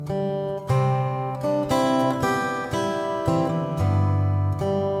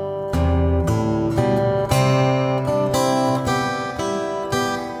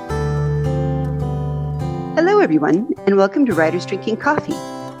everyone, and welcome to Writers Drinking Coffee.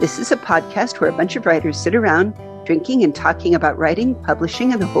 This is a podcast where a bunch of writers sit around drinking and talking about writing,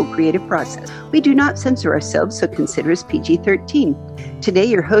 publishing, and the whole creative process. We do not censor ourselves, so consider us PG-13. Today,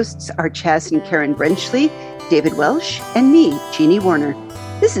 your hosts are Chaz and Karen Brenchley, David Welsh, and me, Jeannie Warner.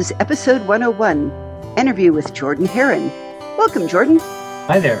 This is episode 101, interview with Jordan Heron. Welcome, Jordan.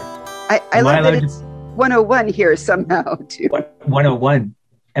 Hi there. I love that it's 101 here somehow, too. 101.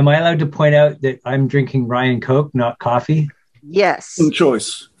 Am I allowed to point out that I'm drinking Ryan Coke, not coffee? Yes. Good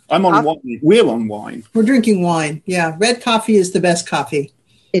choice. I'm on wine. We're on wine. We're drinking wine. Yeah, red coffee is the best coffee.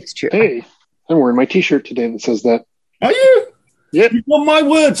 It's true. Hey, I'm wearing my T-shirt today that says that. Are you? Yep. You've got my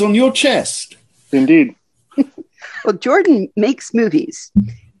words on your chest. Indeed. Well, Jordan makes movies.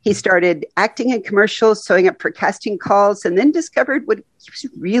 He started acting in commercials, showing up for casting calls, and then discovered what he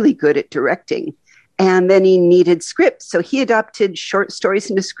was really good at directing. And then he needed scripts. So he adopted short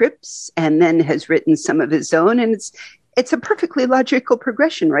stories into scripts and then has written some of his own. And it's a perfectly logical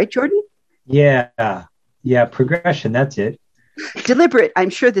progression, right, Jordan? Yeah, progression. That's it. Deliberate.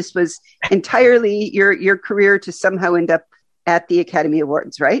 I'm sure this was entirely your career to somehow end up at the Academy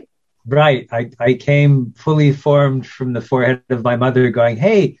Awards, right? Right. I came fully formed from the forehead of my mother going,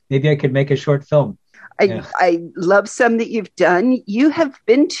 hey, maybe I could make a short film. I love some that you've done. You have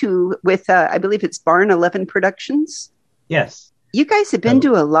been to with, I believe it's Barn 11 Productions. Yes. You guys have been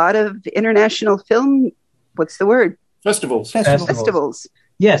to a lot of international film, what's the word? Festivals.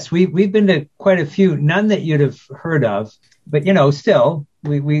 Yes, we've been to quite a few, none that you'd have heard of. But, still,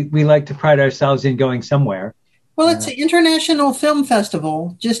 we like to pride ourselves in going somewhere. Well, it's an international film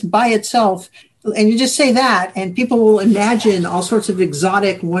festival just by itself. And you just say that, and people will imagine all sorts of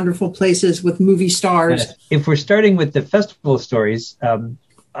exotic, wonderful places with movie stars. If we're starting with the festival stories,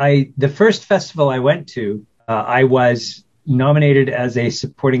 the first festival I went to, I was nominated as a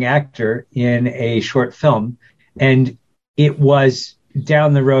supporting actor in a short film, and it was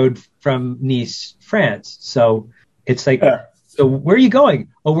down the road from Nice, France. So it's like, so where are you going?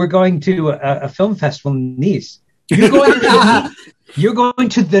 Oh, we're going to a film festival in Nice. You're going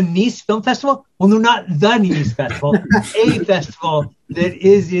to the Nice Film Festival? Well, no, not the Nice Festival, a festival that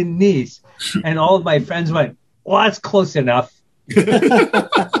is in Nice. And all of my friends went, well, that's close enough.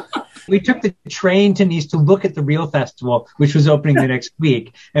 We took the train to Nice to look at the real festival, which was opening the next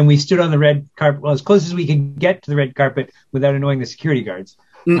week. And we stood on the red carpet, well, as close as we could get to the red carpet without annoying the security guards.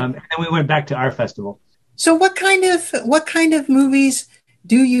 And then we went back to our festival. So what kind of movies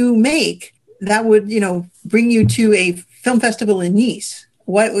do you make that would, bring you to a film festival in Nice?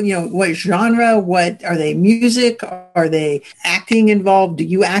 What genre? What are they? Music? Are they acting involved? Do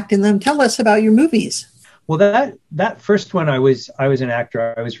you act in them? Tell us about your movies. Well, that first one, I was an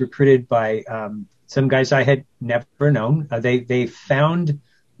actor. I was recruited by some guys I had never known. They found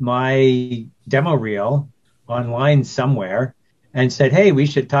my demo reel online somewhere and said, "Hey, we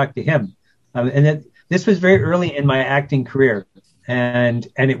should talk to him." And this was very early in my acting career, and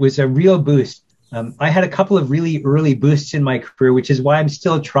it was a real boost. I had a couple of really early boosts in my career, which is why I'm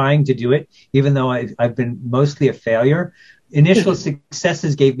still trying to do it, even though I've been mostly a failure. Initial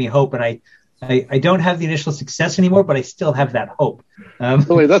successes gave me hope, and I don't have the initial success anymore, but I still have that hope.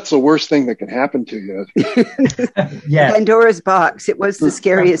 Really, that's the worst thing that can happen to you. Yeah. Pandora's box. It was the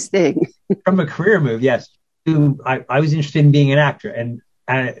scariest thing. From a career move, yes. I was interested in being an actor, and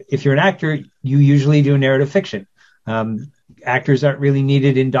if you're an actor, you usually do narrative fiction. Actors aren't really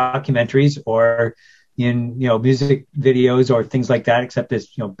needed in documentaries or in music videos or things like that, except as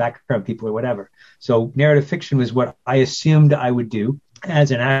background people or whatever. So narrative fiction was what I assumed I would do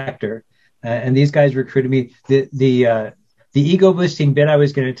as an actor, and these guys recruited me. The ego boosting bit I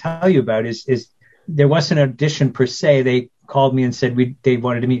was going to tell you about is there wasn't an audition per se. They called me and said they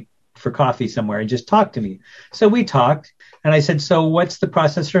wanted to meet for coffee somewhere and just talk to me. So we talked, and I said, "So what's the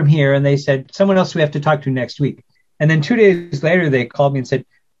process from here?" And they said, "Someone else we have to talk to next week." And then 2 days later, they called me and said,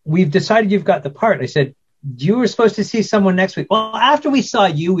 "We've decided you've got the part." I said, "You were supposed to see someone next week." "Well, after we saw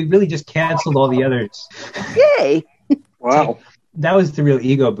you, we really just canceled all the others." Yay. Wow. That was the real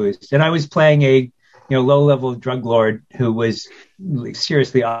ego boost. And I was playing a low-level drug lord who was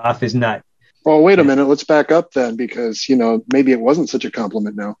seriously off his nut. Well, wait a minute. Let's back up then, because, maybe it wasn't such a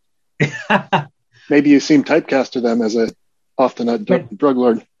compliment now. Maybe you seem typecast to them as a off-the-nut drug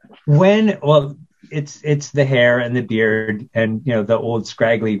lord. It's the hair and the beard and, the old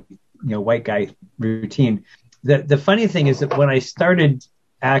scraggly, white guy routine. The funny thing is that when I started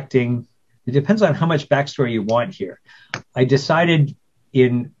acting, it depends on how much backstory you want here. I decided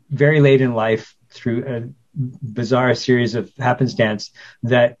very late in life through a bizarre series of happenstance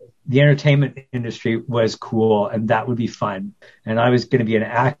that the entertainment industry was cool and that would be fun. And I was going to be an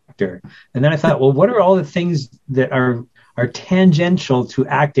actor actor. And then I thought, well, what are all the things that are tangential to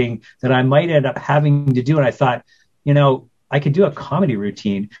acting that I might end up having to do? And I thought, I could do a comedy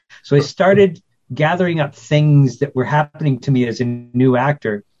routine. So I started gathering up things that were happening to me as a new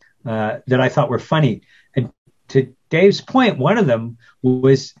actor that I thought were funny. And to Dave's point, one of them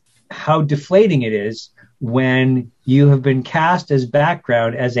was how deflating it is when you have been cast as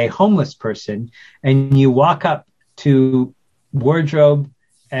background as a homeless person and you walk up to wardrobe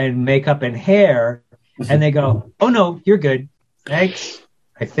and makeup and hair and they go, oh no, you're good. Thanks.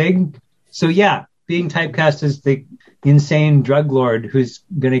 I think. So yeah, being typecast as the insane drug lord who's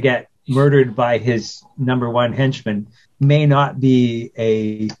going to get murdered by his number one henchman may not be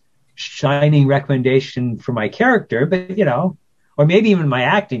a shining recommendation for my character, but or maybe even my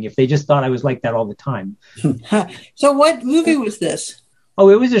acting if they just thought I was like that all the time. So what movie was this? Oh,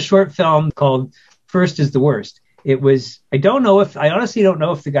 it was a short film called First is the Worst. It was, I honestly don't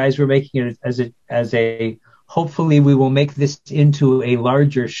know if the guys were making it as a hopefully we will make this into a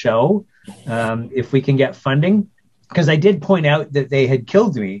larger show if we can get funding. Because I did point out that they had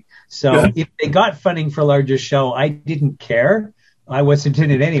killed me. So if they got funding for a larger show, I didn't care. I wasn't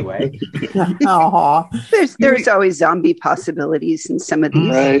in it anyway. There's always zombie possibilities in some of these.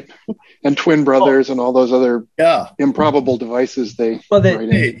 Right. And twin brothers and all those other improbable devices they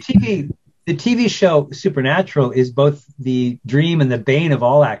the TV show Supernatural is both the dream and the bane of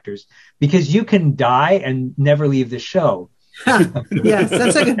all actors because you can die and never leave the show. Yes,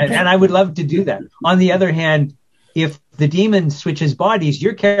 that's a good point. And I would love to do that. On the other hand, if the demon switches bodies,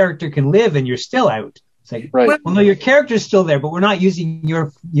 your character can live and you're still out. It's like, right. Well, no, your character's still there, but we're not using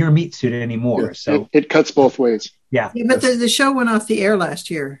your meat suit anymore. So it cuts both ways. Yeah. But the show went off the air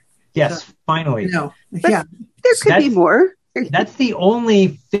last year. Yes, so, finally. No. There could be more. That's the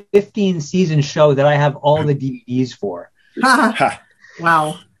only 15-season show that I have all the DVDs for.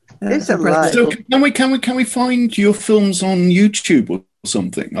 Wow. There's a lot. So can we find your films on YouTube or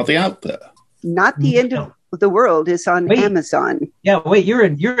something? Are they out there? Not the End of the World is on Amazon. Yeah, wait, you're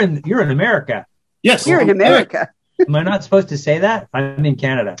in America. Yes. You're in America. Am I not supposed to say that? I'm in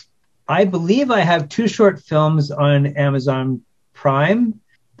Canada. I believe I have 2 short films on Amazon Prime,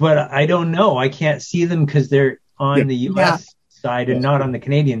 but I don't know. I can't see them because they're on the US side and not on the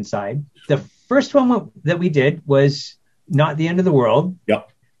Canadian side. The first one that we did was Not the End of the World. Yep.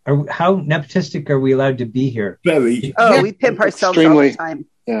 How nepotistic are we allowed to be here? Very. We pimp ourselves all the time.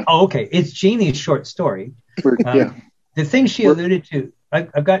 Yeah. Oh, okay. It's Jeannie's short story. The thing she alluded to,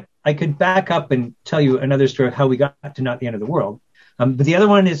 I could back up and tell you another story of how we got to Not the End of the World. But the other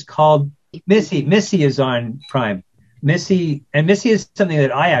one is called Missy. Missy is on Prime. Missy is something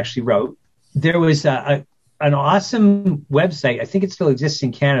that I actually wrote. There was an awesome website, I think it still exists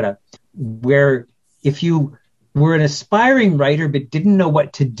in Canada, where if you were an aspiring writer but didn't know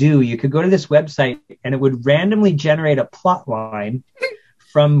what to do, you could go to this website and it would randomly generate a plot line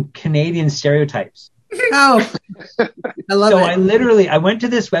from Canadian stereotypes. Oh, I love it. I went to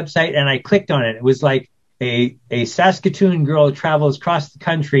this website and I clicked on it. It was like a Saskatoon girl travels across the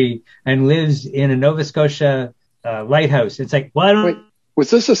country and lives in a Nova Scotia lighthouse. It's like, well, I don't. Wait, was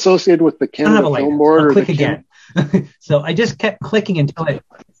this associated with the Canada Film Board? I'll click again. So I just kept clicking until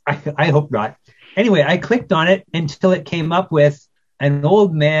I hope not. Anyway, I clicked on it until it came up with an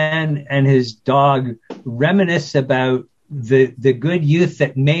old man and his dog reminisce about the good youth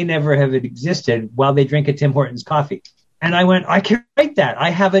that may never have existed while they drink a Tim Hortons coffee. And I went, I can write that.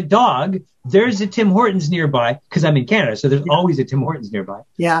 I have a dog. There's a Tim Hortons nearby because I'm in Canada. So there's always a Tim Hortons nearby.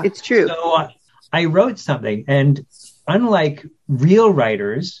 Yeah, it's true. So I wrote something. And unlike real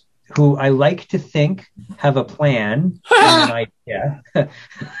writers who I like to think have a plan and an idea,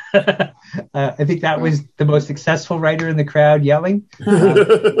 I think that was the most successful writer in the crowd yelling.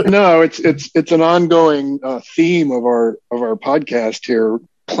 No, it's an ongoing theme of our podcast here.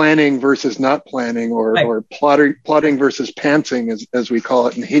 Planning versus not planning, or plotting versus pantsing, as we call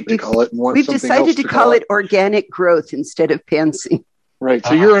it and hate to call it. And want we've something decided else to call it organic growth instead of pantsing. Right.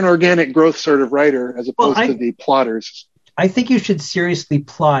 So you're an organic growth sort of writer as opposed to the plotters. I think you should seriously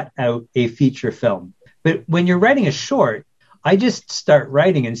plot out a feature film. But when you're writing a short, I just start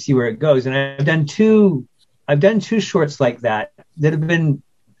writing and see where it goes. And I've done two shorts like that have been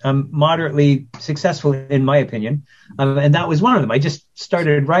moderately successful in my opinion. And that was one of them. I just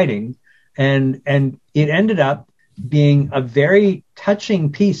started writing and it ended up being a very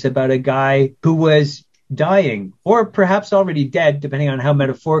touching piece about a guy who was dying or perhaps already dead, depending on how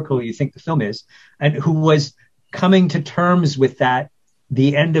metaphorical you think the film is, and who was coming to terms with that,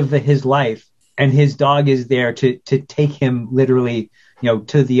 the end of his life. And his dog is there to take him literally,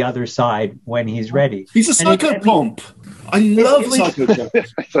 to the other side when he's ready. He's a psychopomp. I love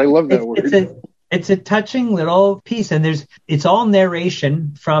psychodrama. I love that word. It's a touching little piece, and it's all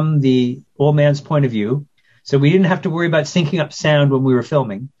narration from the old man's point of view. So we didn't have to worry about syncing up sound when we were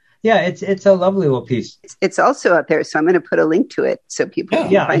filming. Yeah, it's a lovely little piece. It's also out there, so I'm going to put a link to it so people can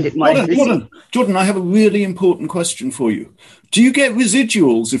find it and watch it. Jordan, I have a really important question for you. Do you get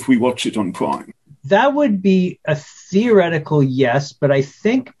residuals if we watch it on Prime? That would be a theoretical yes, but I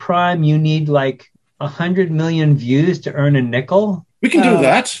think Prime, you need like 100 million views to earn a nickel. We can do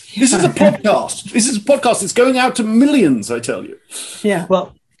that. This is a podcast. This is a podcast. It's going out to millions, I tell you. Yeah.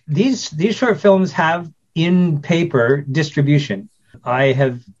 Well, these short films have in paper distribution. I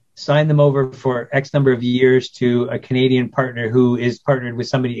have signed them over for X number of years to a Canadian partner who is partnered with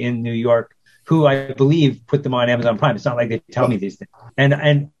somebody in New York who I believe put them on Amazon Prime. It's not like they tell me these things.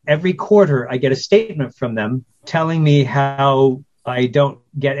 And every quarter I get a statement from them telling me how I don't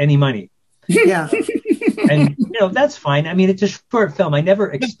get any money. Yeah. And, that's fine. I mean, it's a short film. I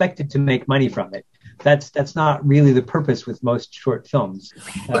never expected to make money from it. That's not really the purpose with most short films.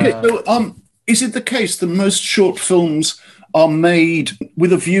 Okay, so is it the case that most short films are made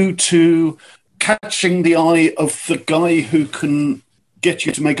with a view to catching the eye of the guy who can get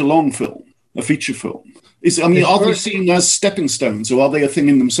you to make a long film, a feature film? Are they seen as stepping stones, or are they a thing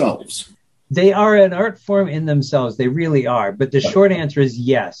in themselves? They are an art form in themselves. They really are. But the short answer is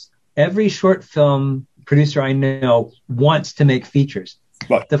yes. Every short film producer I know wants to make features.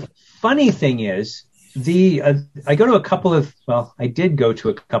 Right. The funny thing is, I did go to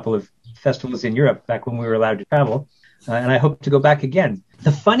a couple of festivals in Europe back when we were allowed to travel, and I hope to go back again.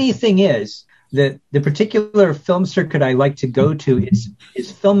 The funny thing is that the particular film circuit I like to go to is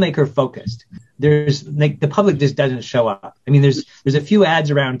filmmaker focused. There's the public just doesn't show up. I mean, there's a few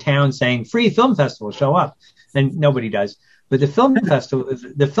ads around town saying free film festival, show up, and nobody does. But the film festival,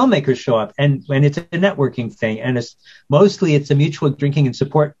 the filmmakers show up, and it's a networking thing, and it's a mutual drinking and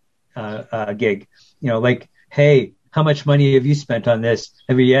support gig. Like, hey, how much money have you spent on this?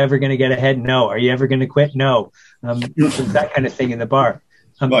 Are you ever going to get ahead? No. Are you ever going to quit? No. That kind of thing in the bar.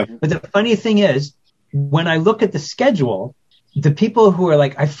 But the funny thing is, when I look at the schedule, the people who are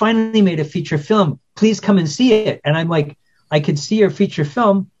like, I finally made a feature film, please come and see it. And I'm like, I could see your feature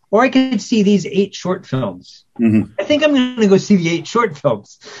film, or I could see these 8 short films. Mm-hmm. I think I'm going to go see the 8 short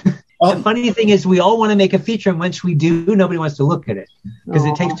films. The funny thing is, we all want to make a feature, and once we do, nobody wants to look at it because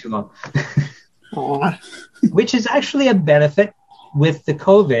it takes too long. Which is actually a benefit with the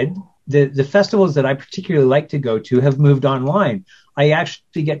COVID. The festivals that I particularly like to go to have moved online. I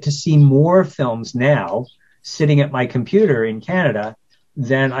actually get to see more films now sitting at my computer in Canada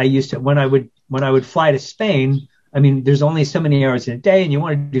than I used to when I would fly to Spain. I mean, there's only so many hours in a day, and you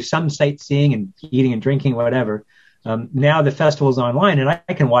want to do some sightseeing and eating and drinking, whatever. Now the festival's online, and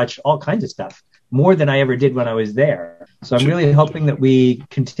I can watch all kinds of stuff, more than I ever did when I was there. So I'm really hoping that we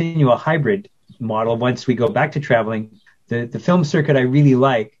continue a hybrid model once we go back to traveling. The film circuit I really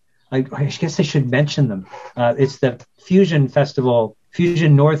like, I guess I should mention them. It's the Fusion Festival.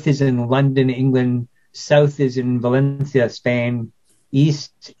 Fusion North is in London, England. South is in Valencia, Spain.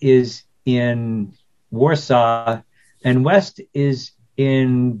 East is in Warsaw, and West is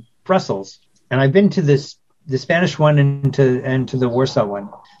in Brussels. And I've been to the Spanish one and to the Warsaw one,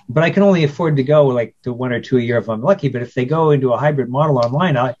 but I can only afford to go like to 1 or 2 a year if I'm lucky. But if they go into a hybrid model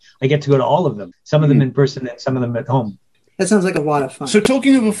online, I get to go to all of them. Some of them in person and some of them at home. That sounds like a lot of fun. So,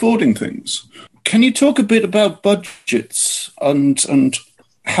 talking of affording things, can you talk a bit about budgets and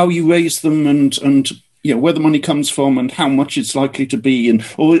how you raise them and where the money comes from and how much it's likely to be,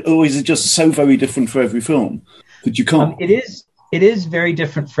 or is it just so very different for every film that you can't? It is very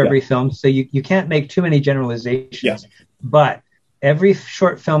different for every film, so you can't make too many generalizations. Yeah. But every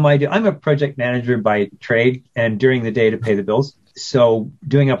short film I do, I'm a project manager by trade and during the day to pay the bills. So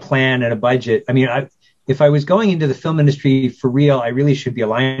doing a plan and a budget, I mean, if I was going into the film industry for real, I really should be a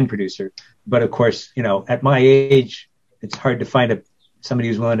line producer. But of course, at my age, it's hard to find somebody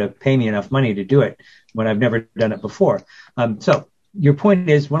who's willing to pay me enough money to do it when I've never done it before. So your point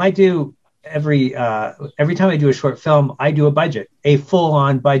is, when I do every time I do a short film, I do a budget, a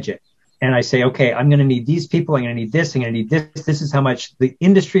full-on budget. And I say, okay, I'm going to need these people. I'm going to need this. I'm going to need this. This is how much the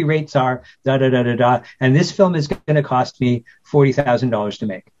industry rates are, And this film is going to cost me $40,000 to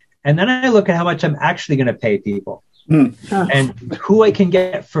make. And then I look at how much I'm actually going to pay people and who I can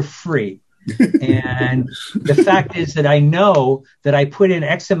get for free. And the fact is that I know that I put in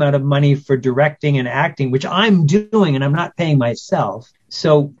X amount of money for directing and acting, which I'm doing, and I'm not paying myself.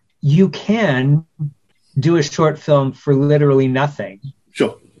 So you can do a short film for literally nothing.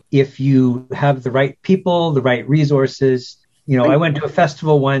 Sure. If you have the right people, the right resources, I went to a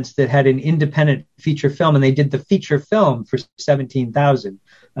festival once that had an independent feature film, and they did the feature film for $17,000.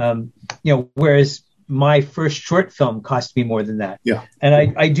 Whereas my first short film cost me more than that. Yeah.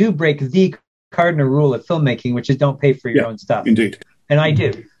 And I do break the cardinal rule of filmmaking, which is don't pay for your own stuff. Indeed. And I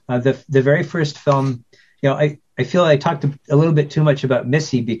do. The very first film, I feel I talked a little bit too much about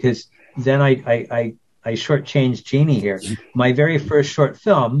Missy, because then I shortchanged Jeannie here. My very first short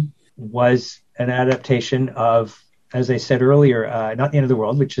film was an adaptation of, as I said earlier, Not the End of the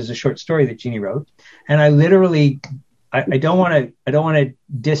World, which is a short story that Jeannie wrote. And I literally, I don't want to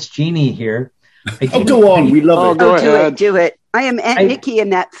diss Jeannie here. Go on. We love it. Do it. I am Aunt Nikki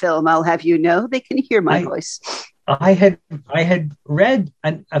in that film. I'll have you know. They can hear my voice. I had read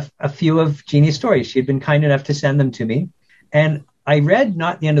a few of Jeannie's stories. She had been kind enough to send them to me. And I read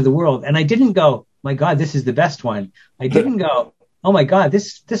Not the End of the World. And I didn't go, my God, this is the best one. I didn't go, oh my God,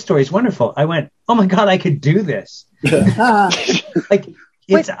 this story is wonderful. I went, oh my God, I could do this. Like,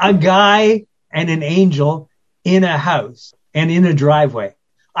 it's a guy and an angel in a house and in a driveway.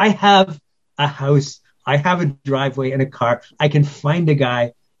 I have a house, I have a driveway and a car. I can find a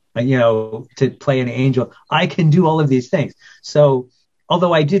guy, to play an angel. I can do all of these things. So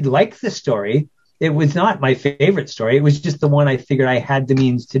although I did like the story, it was not my favorite story. It was just the one I figured I had the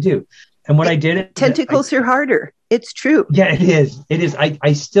means to do. And what I did... Tentacles are harder. It's true. Yeah, it is. It is.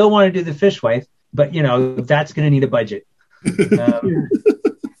 I still want to do The Fishwife, but, that's going to need a budget.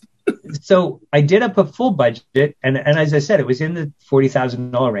 So I did up a full budget. And as I said, it was in the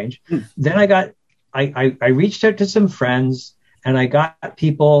 $40,000 range. Then I reached out to some friends, and I got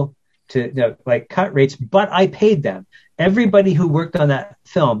people to cut rates, but I paid them. Everybody who worked on that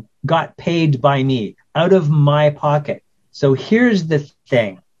film got paid by me out of my pocket. So here's the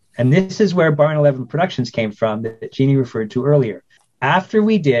thing. And this is where Barn 11 Productions came from that Jeannie referred to earlier. After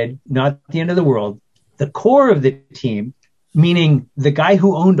we did Not the End of the World, the core of the team, meaning the guy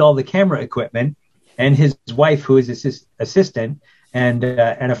who owned all the camera equipment and his wife, who is his assistant, and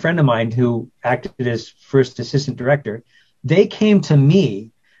a friend of mine who acted as first assistant director, they came to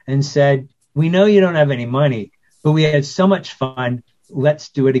me and said, we know you don't have any money, but we had so much fun. Let's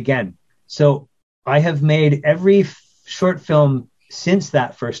do it again. So I have made every short film since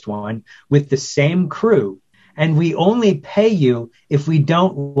that first one with the same crew, and we only pay you if we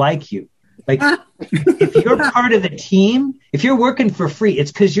don't like you. Like, if you're part of the team, if you're working for free,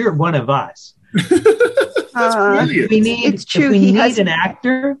 it's because you're one of us. That's brilliant. It's true. If we need an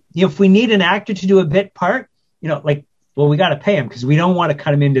actor, if we need an actor to do a bit part, we got to pay him because we don't want to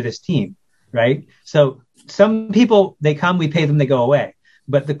cut him into this team, right? So some people, they come, we pay them, they go away.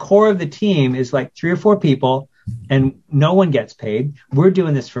 But the core of the team is like 3 or 4 people, and no one gets paid. We're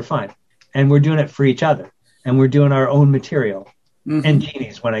doing this for fun, and we're doing it for each other, and we're doing our own material. And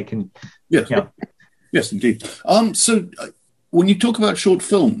Jeannie's when I can. Yes, yes, indeed. So when you talk about short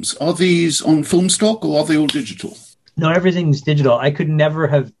films, are these on film stock or are they all digital? No, everything's digital. I could never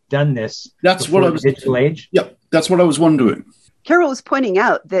have done this. That's what I was digital age. Yeah, that's what I was wondering. Carol was pointing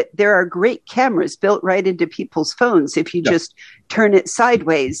out that there are great cameras built right into people's phones if you just turn it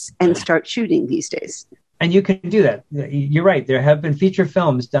sideways and start shooting these days. And you can do that. You're right. There have been feature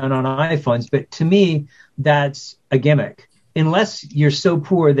films done on iPhones, but to me, that's a gimmick. Unless you're so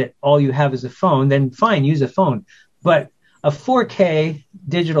poor that all you have is a phone, then fine, use a phone. But a 4K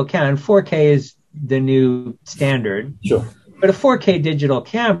digital camera, 4K is the new standard. Sure. But a 4K digital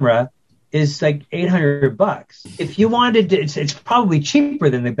camera is like $800. If you wanted to, it's probably cheaper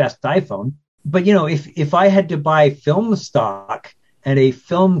than the best iPhone. But if I had to buy film stock and a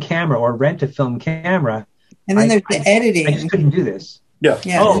film camera or rent a film camera, and then there's the editing. I just couldn't do this. Yeah.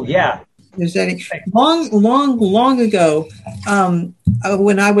 Oh yeah. There's editing. Long ago,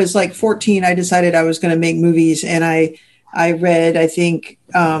 when I was like 14, I decided I was going to make movies, and I read, I think,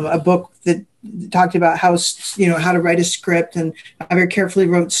 a book that talked about how to write a script, and I very carefully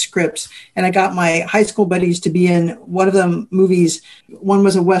wrote scripts. And I got my high school buddies to be in one of the movies. One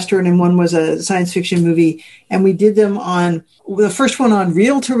was a Western and one was a science fiction movie. And we did them on the first one on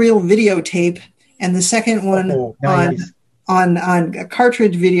reel-to-reel videotape, and the second one on a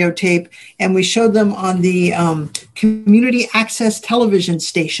cartridge videotape. And we showed them on the community access television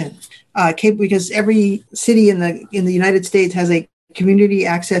station, because every city in the United States has a community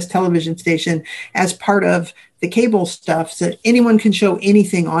access television station as part of the cable stuff, so that anyone can show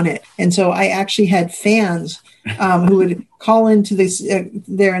anything on it. And so I actually had fans who would call into this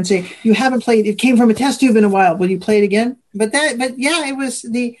there and say, "You haven't played. It came from a test tube in a while. Will you play it again?" But yeah, it was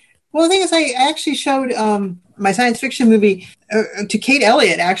the thing is, I actually showed my science fiction movie to Kate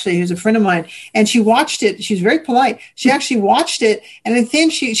Elliott, actually, who's a friend of mine, and she watched it. She's very polite. She actually watched it, and then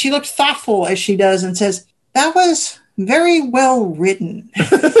she looked thoughtful as she does, and says, "That was very well written.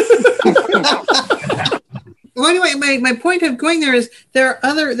 Well, anyway, my point of going there is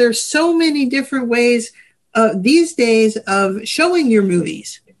there's so many different ways these days of showing your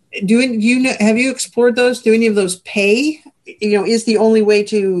movies. Have you explored those? Do any of those pay? Is the only way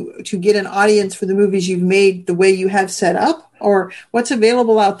to get an audience for the movies you've made the way you have set up, or what's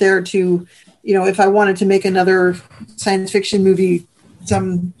available out there to, if I wanted to make another science fiction movie,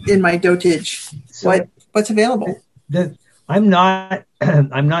 some in my dotage, what's available? I'm not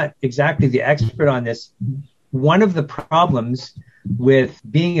exactly the expert on this. One of the problems with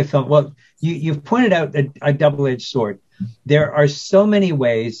being a film, well, you've pointed out a double-edged sword. There are so many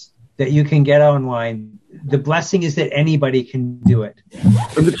ways that you can get online. The blessing is that anybody can do it.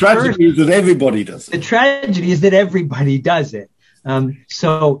 And the tragedy is that everybody does it. The tragedy is that everybody does it.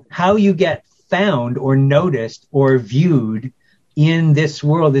 So how you get found or noticed or viewed in this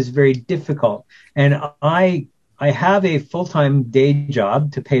world is very difficult. And I have a full-time day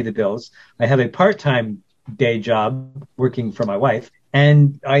job to pay the bills. I have a part-time day job working for my wife,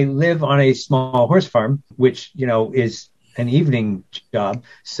 and I live on a small horse farm, which is an evening job.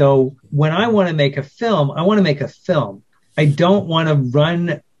 So when I want to make a film, I want to make a film. I don't want to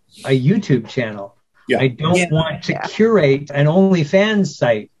run a YouTube channel. Yeah. I don't want to curate an OnlyFans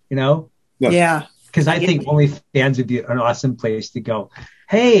site, Yeah. Because I think OnlyFans would be an awesome place to go.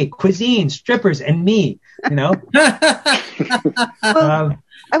 Hey, cuisine, strippers, and me, I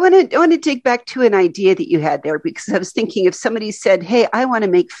want to dig back to an idea that you had there, because I was thinking if somebody said, hey, I want to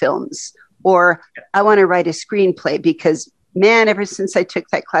make films, or I want to write a screenplay, because man, ever since I took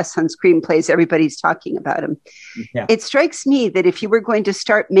that class on screenplays, everybody's talking about them. Yeah. It strikes me that if you were going to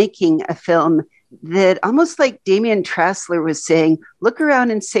start making a film, that almost like Damien Trassler was saying, look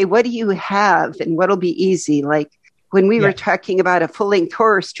around and say, what do you have and what'll be easy? Like when we were talking about a full-length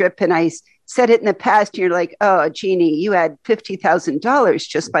horror strip, and I said it in the past, you're like, oh, Jeannie, you had $50,000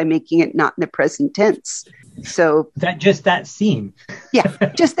 just by making it not in the present tense. So that scene.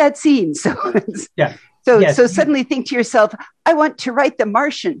 Yeah, just that scene. So So suddenly think to yourself, I want to write The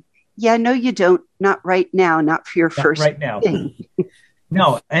Martian. Yeah, no, you don't. Not right now. Not for your first right now. thing.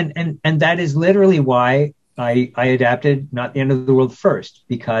 No, and that is literally why I adapted Not the End of the World first,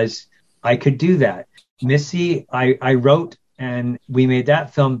 because I could do that. Missy, I wrote, and we made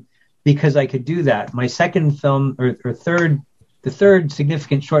that film because I could do that. My second film, or the third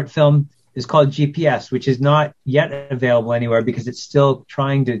significant short film, is called GPS, which is not yet available anywhere because it's still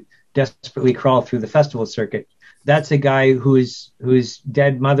trying to desperately crawl through the festival circuit. That's a guy whose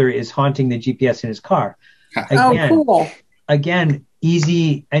dead mother is haunting the GPS in his car. Cool. Again, an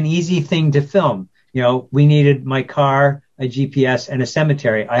easy thing to film. We needed my car, a GPS, and a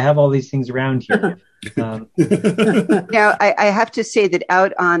cemetery. I have all these things around here. Now, I have to say that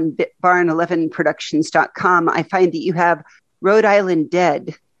out on barn11productions.com, I find that you have Rhode Island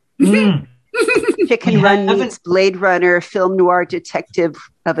Dead. Chicken Run meets Blade Runner, film noir detective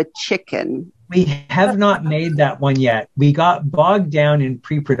of a chicken. We have not made that one yet. We got bogged down in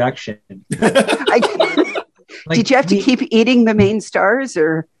pre-production. Did you have to keep eating the main stars,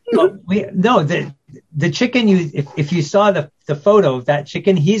 or? The chicken. If you saw the photo of that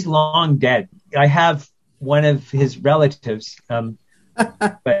chicken, he's long dead. I have one of his relatives, but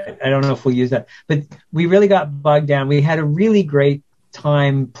I don't know if we'll use that. But we really got bogged down. We had a really great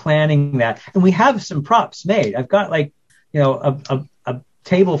time planning that, and we have some props made. I've got a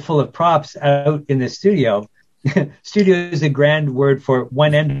table full of props out in the studio. Studio is a grand word for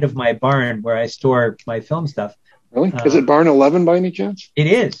one end of my barn where I store my film stuff. Really? Is it Barn 11 by any chance? It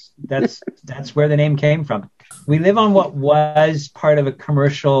is. That's where the name came from. We live on what was part of a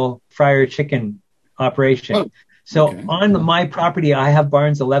commercial fryer chicken operation. Oh, so on my property, I have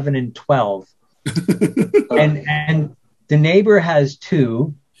barns 11 and 12. and the neighbor has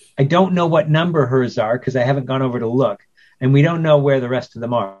 2. I don't know what number hers are because I haven't gone over to look. And we don't know where the rest of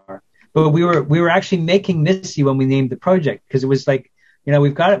them are. But we were actually making Missy when we named the project, because it was like,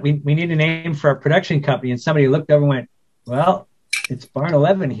 we've got it. We need a name for our production company. And somebody looked over and went, well, it's Barn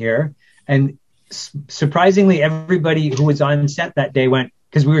 11 here. And surprisingly, everybody who was on set that day went,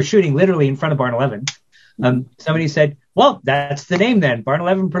 because we were shooting literally in front of Barn 11. Somebody said, well, that's the name then, Barn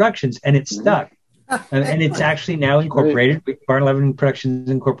 11 Productions. And it stuck. And it's actually now incorporated. Barn 11 Productions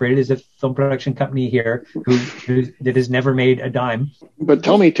Incorporated is a film production company here that has never made a dime. But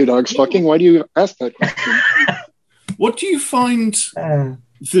tell me, Two Dogs Fucking, why do you ask that question? What do you find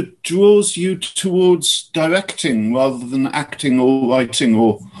that draws you towards directing rather than acting or writing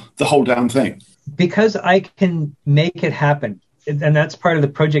or the whole damn thing? Because I can make it happen. And that's part of the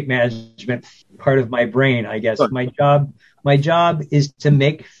project management part of my brain, I guess. My job is to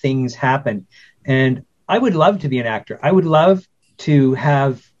make things happen. And I would love to be an actor. I would love to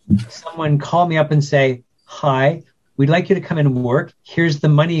have someone call me up and say, hi, we'd like you to come and work. Here's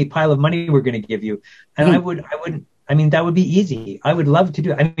the pile of money we're going to give you. And I mean, that would be easy. I would love to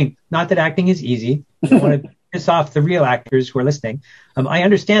do it. I mean, not that acting is easy. I don't want to piss off the real actors who are listening. I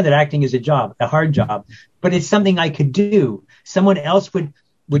understand that acting is a hard job, but it's something I could do. Someone else would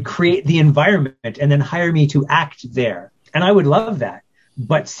create the environment and then hire me to act there. And I would love that.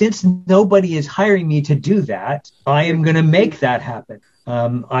 But since nobody is hiring me to do that, I am going to make that happen.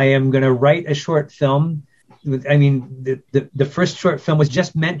 I am going to write a short film. I mean, the first short film was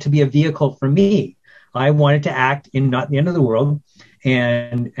just meant to be a vehicle for me. I wanted to act in Not the End of the World,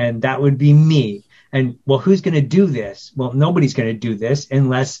 and that would be me. And, well, who's going to do this? Well, nobody's going to do this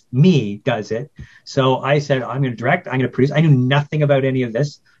unless me does it. So I said, I'm going to direct, I'm going to produce. I knew nothing about any of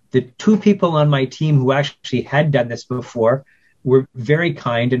this. The two people on my team who actually had done this before were very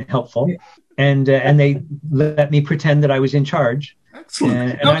kind and helpful. And they let me pretend that I was in charge.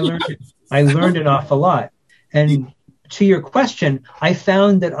 Excellent. And I learned an awful lot. And to your question, I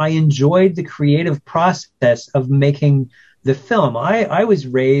found that I enjoyed the creative process of making the film. I was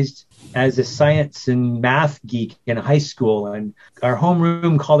raised as a science and math geek in high school, and our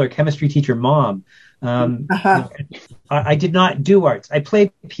homeroom called our chemistry teacher Mom. I did not do arts. I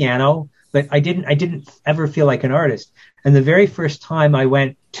played piano, but I didn't ever feel like an artist. And the very first time I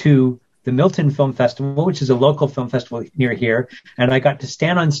went to the Milton Film Festival, which is a local film festival near here, and I got to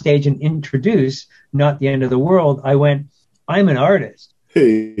stand on stage and introduce Not the End of the World, I went, I'm an artist.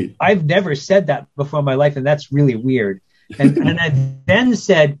 Hey. I've never said that before in my life, and that's really weird. And I then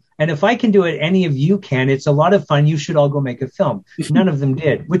said, and if I can do it, any of you can. It's a lot of fun. You should all go make a film. None of them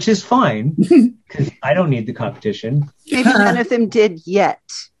did, which is fine, because I don't need the competition. Maybe none of them did yet.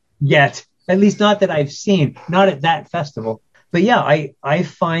 Yet. At least not that I've seen. Not at that festival. But yeah, I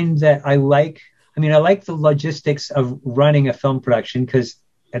find that I like the logistics of running a film production, because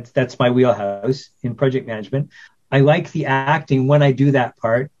that's my wheelhouse in project management. I like the acting when I do that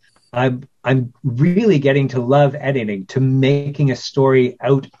part. I'm really getting to love editing, to making a story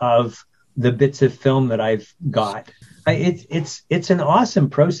out of the bits of film that I've got. It's an awesome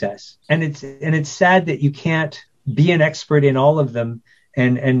process, and it's sad that you can't be an expert in all of them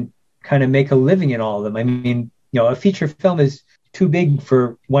and kind of make a living in all of them. I mean, a feature film is too big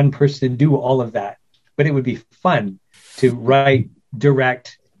for one person to do all of that, but it would be fun to write,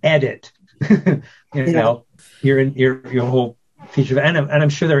 direct, edit. Your whole feature, and I'm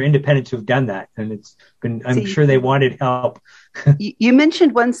sure there are independents who've done that, and I'm sure they wanted help. You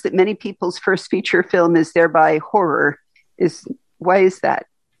mentioned once that many people's first feature film is thereby horror. Why is that?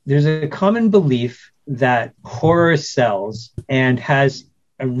 There's a common belief that horror sells and has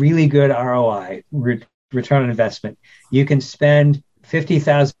a really good ROI, return on investment. You can spend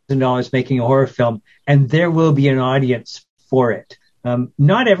 $50,000 making a horror film, and there will be an audience for it.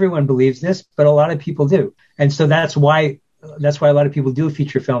 Not everyone believes this, but a lot of people do, and so that's why a lot of people do a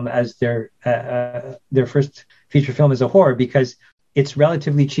feature film as their first feature film as a horror, because it's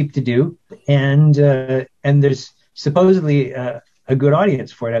relatively cheap to do, and there's supposedly a good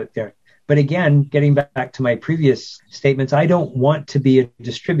audience for it out there. But again, getting back to my previous statements, I don't want to be a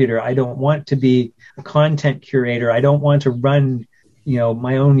distributor. I don't want to be a content curator. I don't want to run,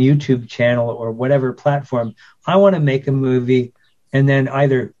 my own YouTube channel or whatever platform. I want to make a movie and then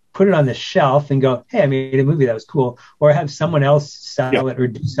either put it on the shelf and go, hey, I made a movie that was cool, or have someone else sell it or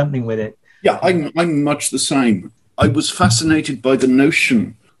do something with it. Yeah, I'm much the same. I was fascinated by the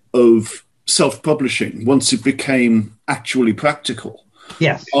notion of self-publishing once it became actually practical.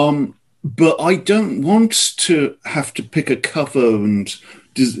 Yes. But I don't want to have to pick a cover and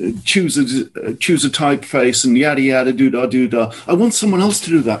choose a typeface and yada yada doo-da. I want someone else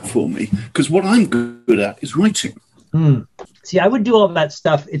to do that for me, because what I'm good at is writing. See, I would do all that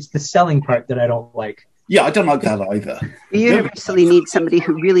stuff. It's the selling part that I don't like. Yeah, I don't like that either. You universally need somebody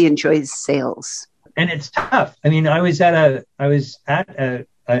who really enjoys sales. And it's tough. I mean, I was at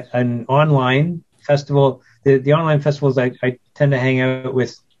an online festival. The online festivals I tend to hang out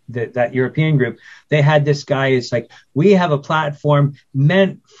with, that European group. They had this guy. It's like, we have a platform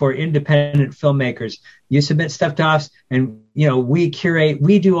meant for independent filmmakers. You submit stuff to us, and we curate.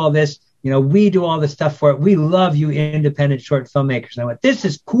 We do all this. We do all the stuff for it. We love you, independent short filmmakers. And I went, this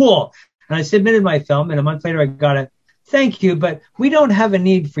is cool. And I submitted my film, and a month later I got a thank you, but we don't have a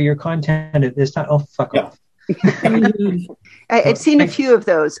need for your content at this time. Oh, fuck off. I've seen a few of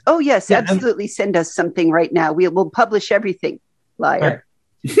those. Oh, yes, absolutely. Send us something right now. We'll publish everything. Liar. Right.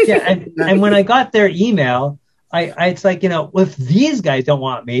 Yeah, and when I got their email, it's like, well, if these guys don't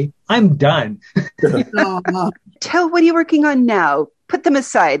want me, I'm done. What are you working on now? Put them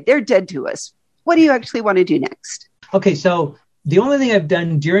aside. They're dead to us. what do you actually want to do next? Okay, so the only thing I've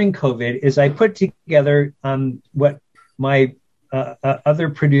done during COVID is I put together what my other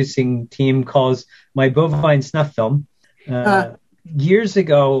producing team calls my bovine snuff film. Years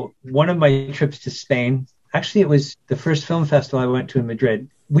ago, one of my trips to Spain, actually it was the first film festival I went to in Madrid.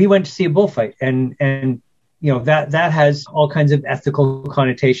 We went to see a bullfight, and you know that has all kinds of ethical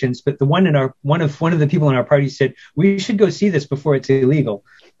connotations. But the one of the people in our party said we should go see this before it's illegal.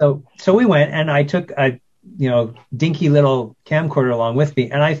 So we went, and I took a dinky little camcorder along with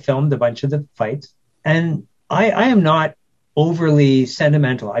me, and I filmed a bunch of the fights. And I am not overly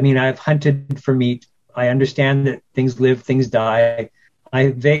sentimental. I mean, I've hunted for meat. I understand that things live, things die.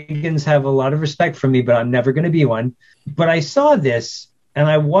 Vegans have a lot of respect for me, but I'm never going to be one. But I saw this, and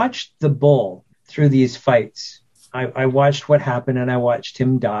I watched the bull through these fights. I watched what happened, and I watched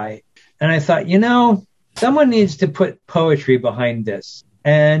him die. And I thought, someone needs to put poetry behind this.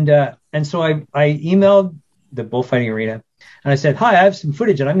 And so I emailed the bullfighting arena, and I said, hi, I have some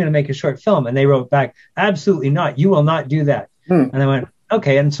footage, and I'm going to make a short film. And they wrote back, absolutely not. You will not do that. And I went,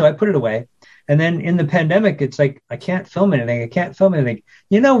 okay. And so I put it away. And then in the pandemic, it's like, I can't film anything. I can't film anything.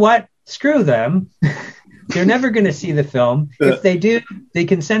 You know what? Screw them. They're never going to see the film. If they do, they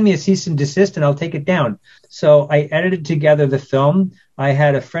can send me a cease and desist, and I'll take it down. So I edited together the film. I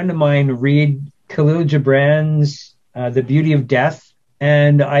had a friend of mine read Khalil Gibran's The Beauty of Death,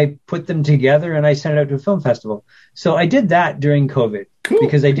 and I put them together, and I sent it out to a film festival. So I did that during COVID. Cool.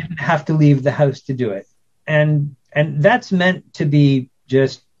 Because I didn't have to leave the house to do it. And that's meant to be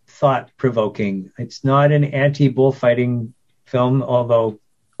just thought-provoking. It's not an anti-bullfighting film, although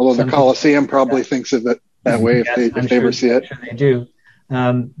the Coliseum probably thinks of it that way if they ever see it. I'm sure they do.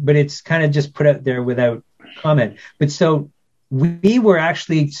 But it's kind of just put out there without comment. But so we were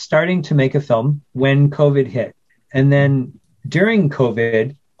actually starting to make a film when COVID hit. And then during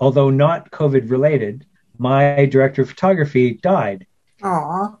COVID, although not COVID related, my director of photography died.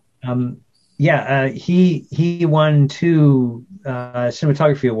 Aww. He won 2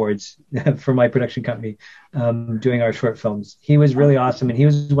 cinematography awards for my production company doing our short films. He was really awesome, and he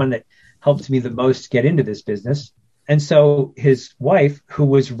was the one that helped me the most get into this business. And so his wife, who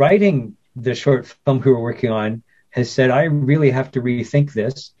was writing the short film we were working on, has said, I really have to rethink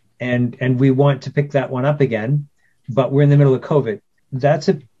this, and we want to pick that one up again, but we're in the middle of COVID. That's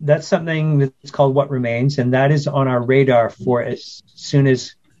something that's called What Remains, and that is on our radar for as soon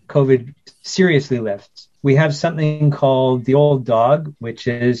as COVID seriously lifts. We have something called The Old Dog, which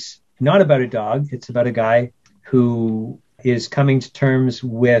is not about a dog. It's about a guy who is coming to terms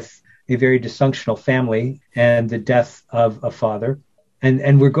with a very dysfunctional family and the death of a father.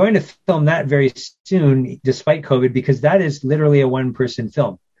 And we're going to film that very soon, despite COVID, because that is literally a one-person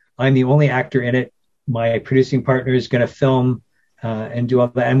film. I'm the only actor in it. My producing partner is going to film and do all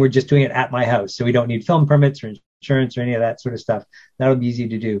that. And we're just doing it at my house. So we don't need film permits or insurance or any of that sort of stuff. That'll be easy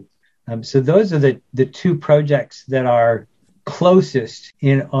to do. So those are the 2 projects that are closest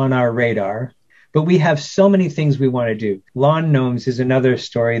on our radar. But we have so many things we want to do. Lawn Gnomes is another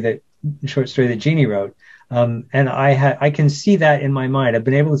short story that Jeannie wrote. And I can see that in my mind. I've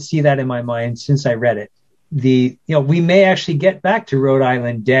been able to see that in my mind since I read it. We may actually get back to Rhode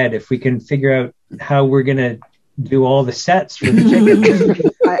Island Dead if we can figure out how we're going to do all the sets for the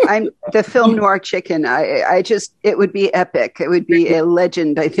chicken. I'm the film noir chicken. It would be epic. It would be a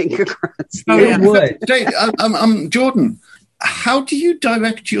legend, I think, across. It would. Jordan, how do you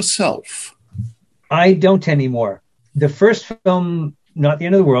direct yourself? I don't anymore. The first film, Not the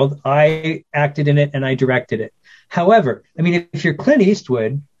End of the World, I acted in it and I directed it. However, I mean, if you're Clint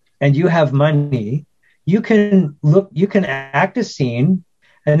Eastwood and you have money, you can act a scene,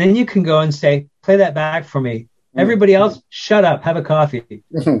 and then you can go and say, play that back for me. Everybody else, shut up, have a coffee.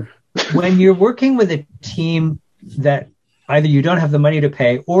 When you're working with a team that either you don't have the money to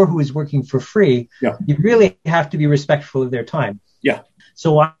pay or who is working for free, you really have to be respectful of their time. Yeah.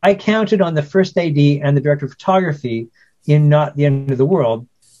 So I counted on the first AD and the director of photography in Not the End of the World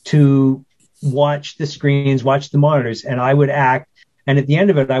to watch the screens, watch the monitors, and I would act. And at the end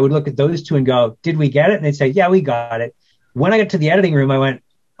of it, I would look at those 2 and go, did we get it? And they'd say, yeah, we got it. When I got to the editing room, I went,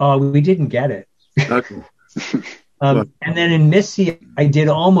 oh, we didn't get it. Okay. And then in Missy, I did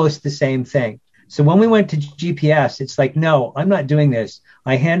almost the same thing. So when we went to GPS, it's like, no, I'm not doing this.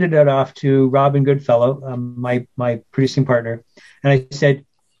 I handed it off to Robin Goodfellow, my producing partner, and I said,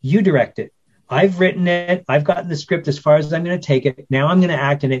 you direct it. I've written it. I've gotten the script as far as I'm going to take it. Now I'm going to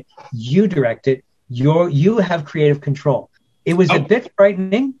act in it. You direct it. You have creative control. It was a bit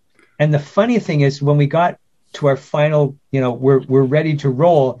frightening. And the funny thing is, when we got to our final, we're ready to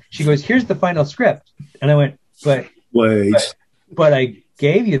roll, she goes, here's the final script. And I went, but I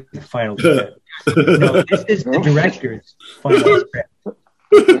gave you the final script. No, this is the director's final script.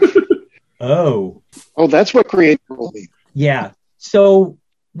 Oh, that's what creative role means. Yeah. So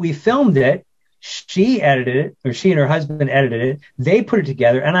we filmed it. She edited it, or she and her husband edited it. They put it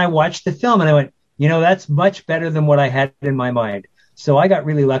together, and I watched the film, and I went, that's much better than what I had in my mind. So I got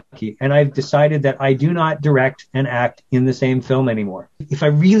really lucky, and I've decided that I do not direct and act in the same film anymore. If I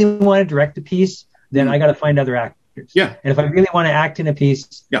really want to direct a piece, then I got to find other actors. Yeah. And if I really want to act in a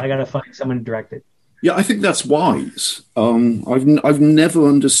piece, I got to find someone to direct it. Yeah, I think that's wise. I've never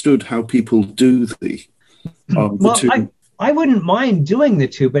understood how people do the two. I wouldn't mind doing the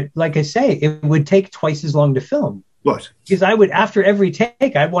two, but like I say, it would take twice as long to film. What? Because I would, after every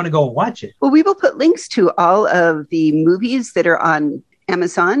take, I'd want to go and watch it. Well, we will put links to all of the movies that are on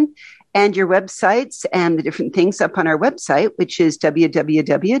Amazon and your websites and the different things up on our website, which is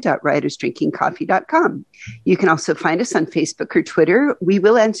www.writersdrinkingcoffee.com. You can also find us on Facebook or Twitter. We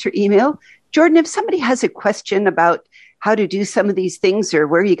will answer email. Jordan, if somebody has a question about how to do some of these things or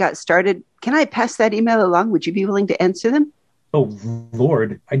where you got started, can I pass that email along? Would you be willing to answer them? Oh,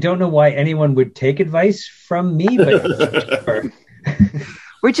 Lord. I don't know why anyone would take advice from me, but sure.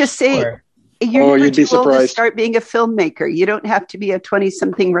 We're just saying, Sure. You're you'd be too old to surprised. start being a filmmaker. You don't have to be a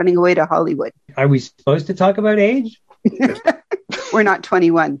 20-something running away to Hollywood. Are we supposed to talk about age? We're not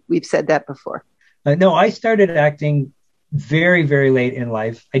 21. We've said that before. No, I started acting very, very late in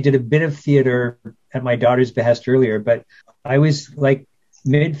life. I did a bit of theater at my daughter's behest earlier, but I was like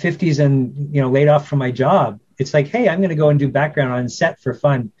mid-50s and, laid off from my job. It's like, hey, I'm going to go and do background on set for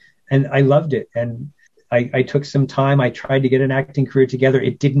fun. And I loved it. And I took some time. I tried to get an acting career together.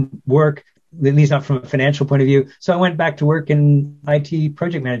 It didn't work, at least not from a financial point of view. So I went back to work in IT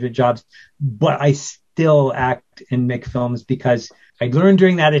project management jobs, but I still act and make films because I learned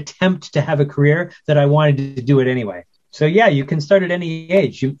during that attempt to have a career that I wanted to do it anyway. So yeah, you can start at any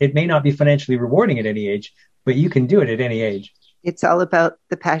age. It may not be financially rewarding at any age, but you can do it at any age. It's all about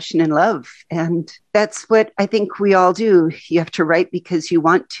the passion and love. And that's what I think we all do. You have to write because you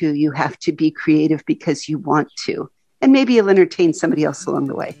want to. You have to be creative because you want to. And maybe you'll entertain somebody else along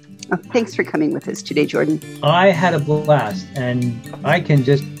the way. Thanks for coming with us today, Jordan. I had a blast, and I can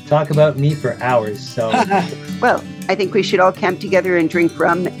just talk about me for hours. So, Well, I think we should all camp together and drink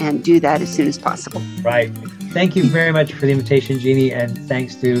rum and do that as soon as possible. right. Thank you very much for the invitation, Jeannie, and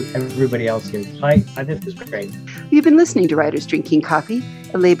thanks to everybody else here. This was great. You've been listening to Writers Drinking Coffee,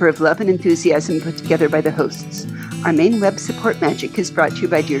 a labor of love and enthusiasm put together by the hosts. Our main web support magic is brought to you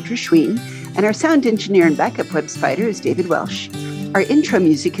by Deirdre Schween, and our sound engineer and backup web spider is David Welsh. Our intro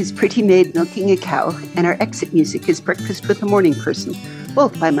music is Pretty Maid Milking a Cow, and our exit music is Breakfast with a Morning Person,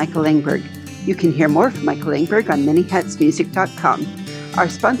 both by Michael Langberg. You can hear more from Michael Langberg on manyhatsmusic.com. Our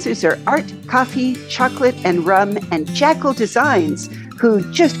sponsors are Art, Coffee, Chocolate, and Rum, and Jackal Designs, who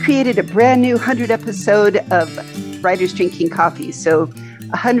just created a brand new 100 episode of Writers Drinking Coffee. So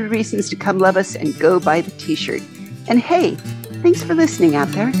 100 reasons to come love us and go buy the t-shirt. And hey, thanks for listening out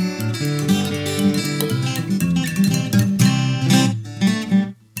there.